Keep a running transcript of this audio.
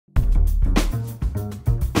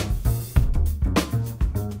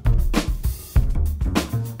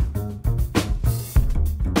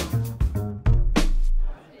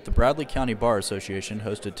Bradley County Bar Association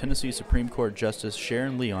hosted Tennessee Supreme Court Justice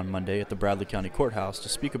Sharon on Monday at the Bradley County Courthouse to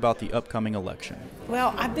speak about the upcoming election.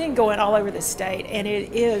 Well, I've been going all over the state, and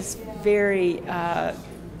it is very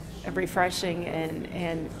refreshing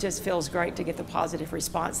and just feels great to get the positive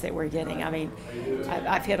response that we're getting. I mean,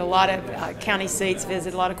 I've hit a lot of county seats,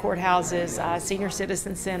 visited a lot of courthouses, senior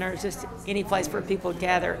citizen centers, just any place where people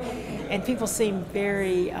gather, and people seem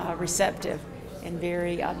very receptive and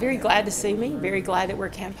very glad to see me, very glad that we're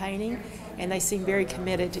campaigning, and they seem very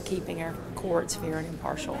committed to keeping our courts fair and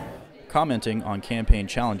impartial. Commenting on campaign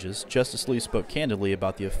challenges, Justice Lee spoke candidly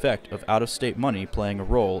about the effect of out-of-state money playing a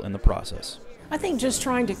role in the process. I think just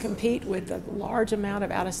trying to compete with the large amount of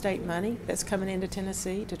out-of-state money that's coming into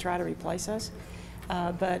Tennessee to try to replace us.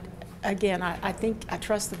 But again, I think I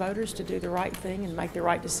trust the voters to do the right thing and make the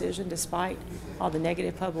right decision despite all the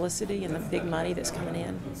negative publicity and the big money that's coming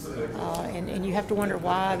in. And you have to wonder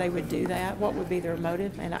why they would do that. What would be their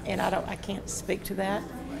motive? And I can't speak to that.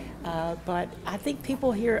 But I think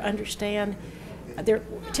people here understand.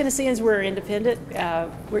 Tennesseans, we're independent,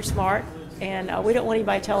 we're smart, and we don't want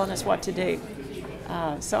anybody telling us what to do.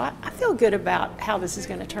 So I feel good about how this is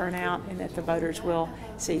going to turn out and that the voters will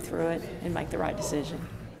see through it and make the right decision.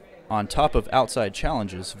 On top of outside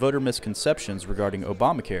challenges, voter misconceptions regarding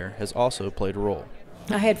Obamacare has also played a role.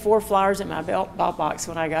 I had 4 flyers in my belt box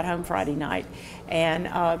when I got home Friday night, and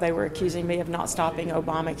they were accusing me of not stopping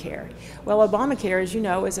Obamacare. Well, Obamacare, as you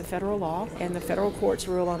know, is a federal law, and the federal courts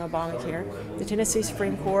rule on Obamacare. The Tennessee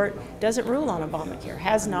Supreme Court doesn't rule on Obamacare,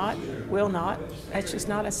 has not, will not. That's just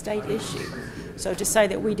not a state issue. So to say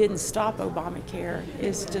that we didn't stop Obamacare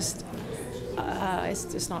is just, it's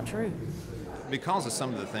just not true. Because of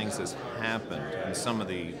some of the things that's happened and some of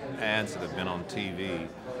the ads that have been on TV,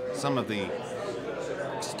 some of the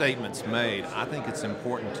statements made, I think it's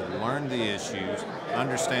important to learn the issues,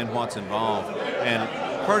 understand what's involved, and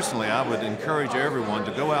personally I would encourage everyone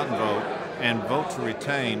to go out and vote to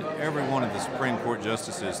retain every one of the Supreme Court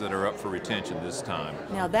justices that are up for retention this time.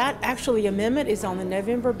 Now that actually amendment is on the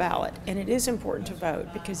November ballot, and it is important to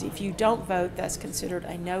vote because if you don't vote, that's considered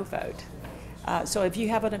a no vote. So if you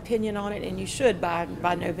have an opinion on it, and you should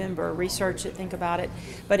by November, research it, think about it,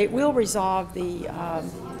 but it will resolve the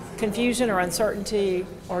confusion or uncertainty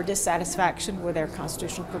or dissatisfaction with our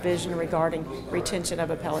constitutional provision regarding retention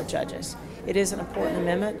of appellate judges. It is an important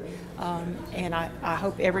amendment, and I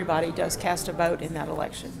hope everybody does cast a vote in that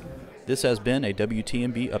election. This has been a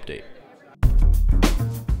WTNB update.